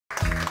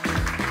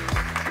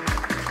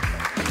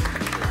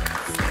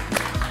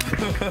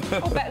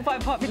Well, backed by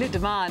popular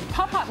demand,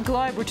 Pop-Up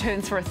Globe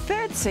returns for a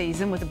third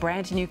season with a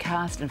brand new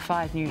cast and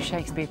 5 new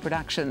Shakespeare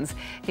productions.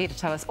 Here to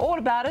tell us all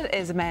about it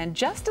is a man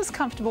just as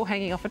comfortable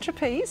hanging off a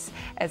trapeze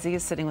as he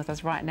is sitting with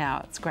us right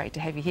now. It's great to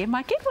have you here,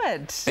 Mike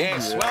Edward.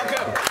 Yes,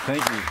 welcome.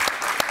 Thank you.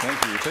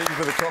 Thank you. Thank you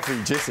for the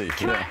coffee, Jessie.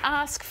 Can I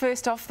ask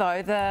first off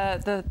though,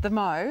 the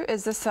Mo,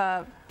 is this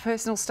a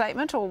personal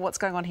statement or what's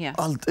going on here?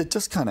 It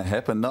just kind of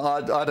happened. No,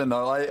 I don't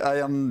know.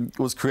 I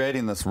was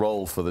creating this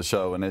role for the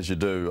show, and as you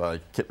do, I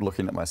kept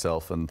looking at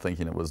myself and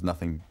thinking it was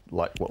nothing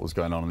like what was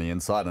going on the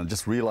inside, and I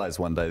just realised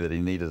one day that he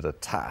needed a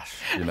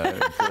tash, you know,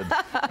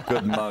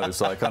 good Mo.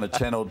 So I kind of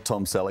channeled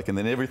Tom Selleck, and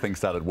then everything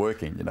started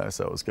working, you know,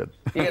 so it was good.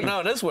 Yeah, no,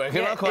 it is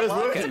working. I quite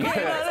like it.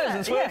 Yeah, it is.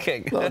 It's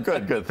working. Oh,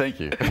 good.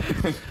 Thank you.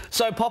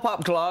 So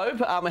Pop-Up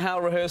Globe, how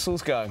are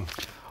rehearsals going?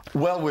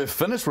 Well, we've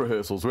finished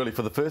rehearsals, really,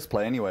 for the first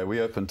play anyway. We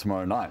open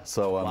tomorrow night,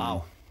 so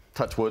wow.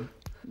 Touch wood,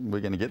 we're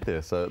going to get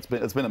there. So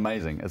it's been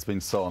amazing. It's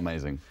been so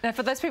amazing. Now,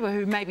 for those people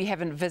who maybe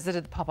haven't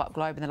visited the Pop-Up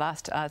Globe in the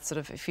last sort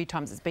of a few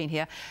times it's been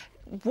here,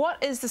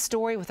 what is the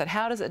story with it?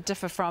 How does it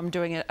differ from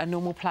doing a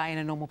normal play in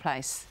a normal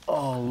place?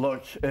 Oh,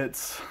 look,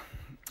 it's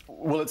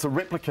a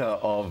replica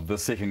of the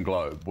Second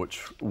Globe,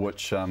 which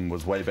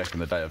was way back in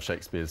the day of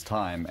Shakespeare's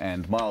time.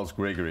 And Miles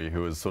Gregory,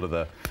 who is sort of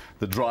the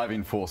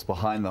driving force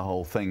behind the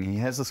whole thing, he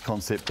has this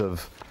concept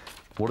of,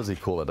 what does he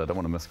call it? I don't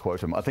want to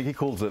misquote him. I think he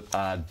calls it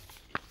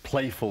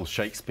playful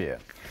Shakespeare,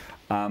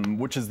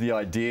 which is the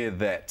idea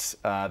that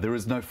there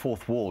is no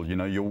fourth wall. You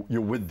know,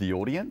 you're with the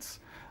audience.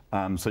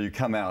 So you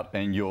come out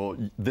and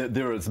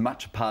they're as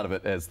much a part of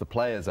it as the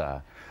players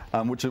are,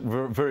 which it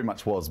very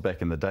much was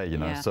back in the day, you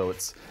know. Yeah. So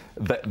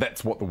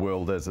that's what the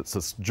world is. It's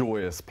this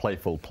joyous,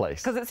 playful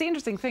place. Because it's the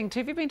interesting thing too.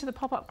 Have you been to the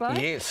Pop-Up Globe?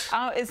 Yes.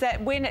 Is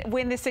that when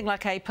there's thing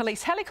like a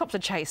police helicopter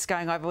chase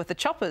going over with the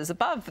choppers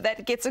above,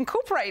 that gets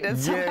incorporated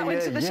somehow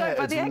into the show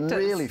by the actors? It's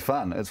really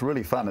fun. It's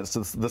really fun. It's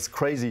just this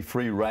crazy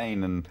free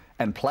reign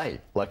and play.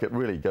 Like, it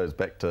really goes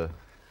back to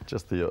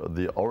just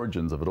the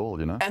origins of it all,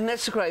 you know. And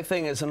that's the great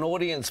thing, as an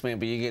audience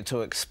member, you get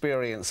to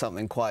experience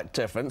something quite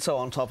different. So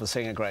on top of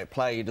seeing a great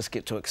play, you just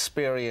get to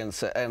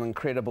experience an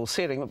incredible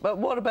setting. But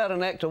what about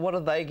an actor? What do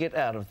they get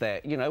out of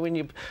that? You know, when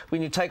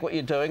you take what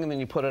you're doing and then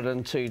you put it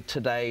into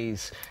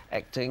today's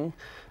acting,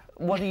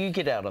 what do you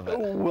get out of it?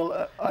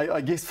 Well,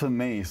 I guess for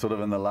me, sort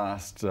of in the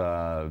last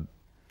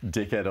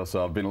decade or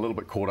so, I've been a little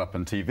bit caught up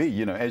in TV.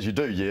 You know, as you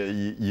do,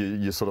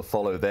 you sort of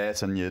follow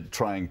that and you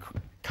try and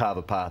carve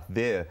a path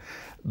there.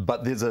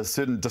 But there's a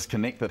certain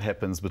disconnect that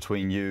happens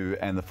between you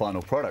and the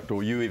final product,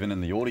 or you even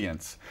in the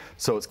audience.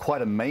 So it's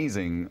quite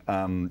amazing,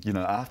 you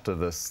know, after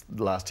this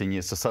last 10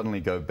 years to suddenly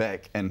go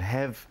back and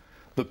have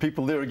the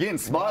people there again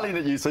smiling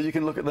at you, so you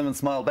can look at them and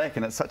smile back,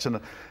 and it's such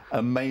an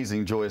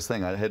amazing, joyous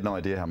thing. I had no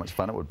idea how much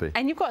fun it would be.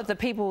 And you've got the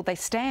people, they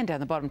stand down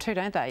the bottom too,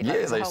 don't they? Yeah,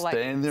 like, they whole,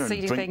 stand there and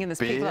drink thing, and there's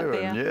people up beer,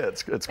 there. and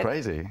yeah, it's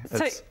crazy.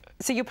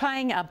 So you're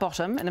playing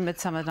Bottom in A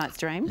Midsummer Night's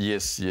Dream?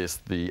 Yes,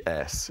 the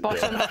ass.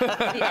 Bottom, yeah.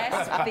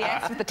 the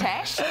ass with the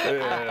tash.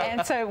 Yeah.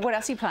 And so what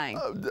else are you playing?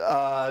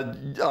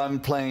 I'm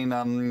playing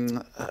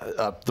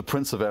the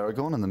Prince of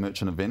Aragon in The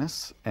Merchant of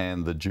Venice,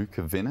 and the Duke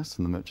of Venice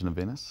in The Merchant of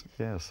Venice.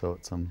 Yeah, so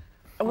it's And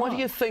what do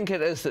you think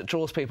it is that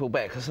draws people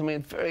back? Because, I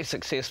mean, very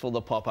successful,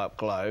 the Pop-Up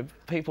Globe.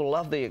 People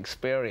love the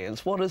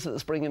experience. What is it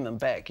that's bringing them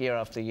back year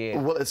after year?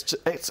 Well,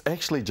 it's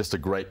actually just a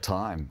great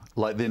time.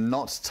 Like, they're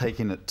not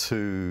taking it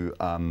too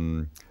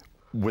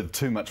with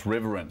too much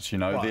reverence, you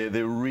know. Right.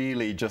 They're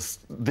really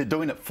they're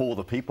doing it for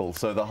the people.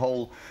 So the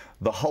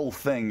whole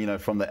thing, you know,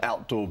 from the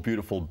outdoor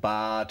beautiful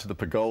bar to the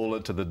pergola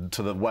to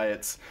the way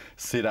it's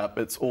set up,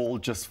 it's all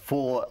just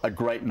for a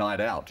great night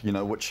out, you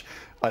know, which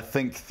I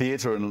think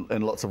theatre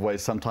in lots of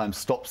ways sometimes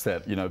stops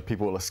that. You know,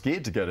 people are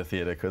scared to go to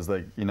theatre because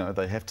they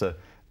have to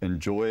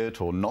enjoy it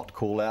or not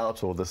call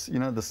out or this, you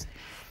know, this.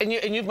 And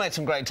you've made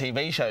some great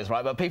TV shows,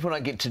 right? But people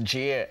don't get to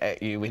jeer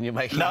at you when you're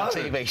making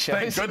TV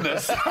shows. Thank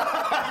goodness.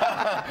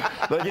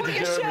 Put your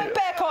shirt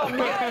back on,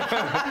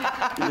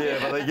 yeah,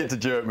 but they get to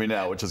jeer at me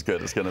now, which is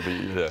good. It's going to be,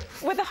 yeah.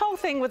 Well, the whole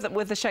thing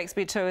with the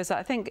Shakespeare too is,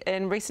 I think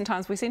in recent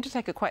times we seem to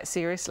take it quite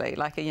seriously,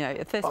 like, you know,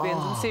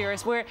 thespians and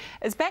serious,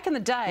 whereas back in the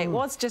day it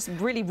was just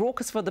really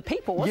raucous for the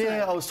people, wasn't it?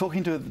 Yeah, I was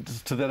talking to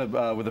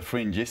that with a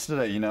friend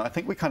yesterday. You know, I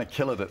think we kind of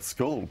kill it at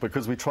school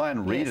because we try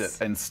and read it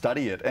and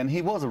study it, and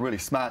he was a really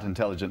smart,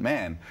 intelligent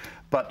man.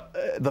 But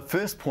the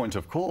first point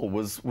of call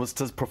was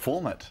to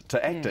perform it,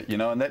 to act it, you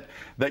know, and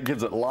that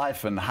gives it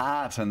life and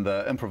heart, and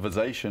the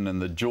improvisation and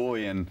the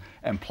joy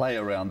and play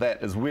around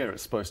that is where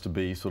it's supposed to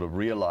be sort of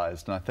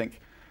realised. And I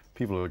think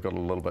people have got a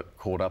little bit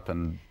caught up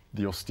in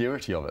the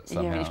austerity of it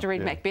somehow. Yeah, you have to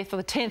read Macbeth for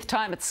the 10th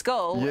time at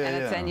school,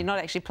 and you're not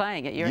actually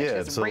playing it, you're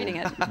actually just reading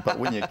it. But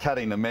when you're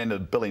cutting Amanda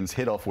Billings'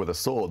 head off with a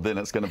sword, then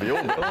it's going to be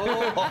all good.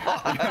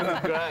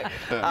 Great.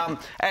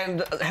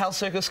 And how's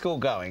Circus School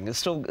going?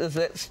 Is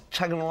that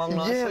chugging along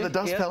nicely? Yeah, the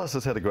Dust Palace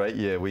has had a great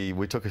year.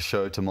 We took a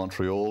show to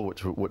Montreal,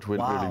 which went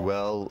really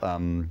well.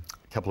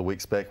 A couple of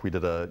weeks back, we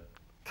did a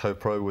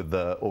co-pro with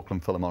the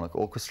Auckland Philharmonic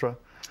Orchestra,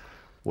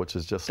 which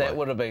is just that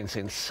would have been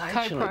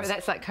sensational.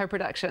 That's like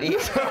co-production.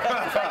 Yes.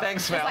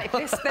 Thanks.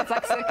 smell. That's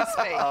like circus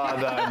speak. Oh,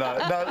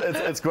 no,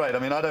 it's great. I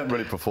mean, I don't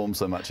really perform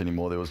so much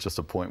anymore. There was just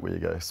a point where you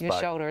go, your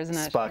shoulder, isn't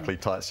it? Sparkly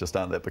tights just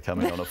aren't that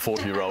becoming on a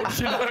 40-year-old.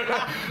 you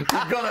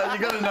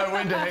got to know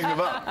when to hang them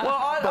up. Well,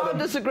 I would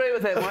disagree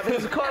with that, Mike.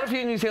 There's quite a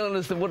few New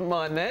Zealanders that wouldn't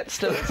mind that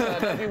still, so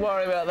don't you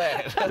worry about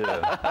that.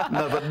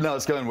 Yeah. No,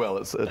 it's going well.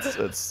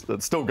 It's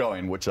still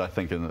going, which I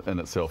think in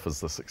itself is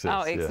the success.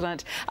 Oh,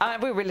 excellent.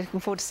 We're really looking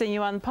forward to seeing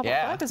you on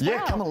Pop-Up Globe as well.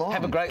 Yeah, come along.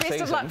 Have a great season.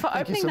 Best of luck for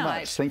opening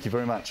night. Thank you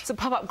very much. So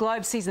Pop-Up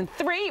Globe Season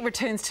 3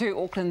 returns to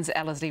Auckland's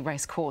Ellerslie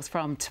Racecourse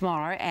from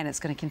tomorrow, and it's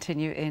going to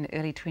continue in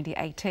early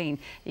 2018.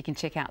 You can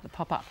check out the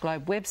Pop-Up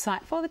Globe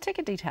website for the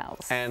ticket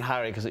details. And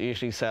hurry, because it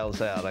usually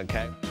sells out,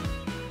 OK?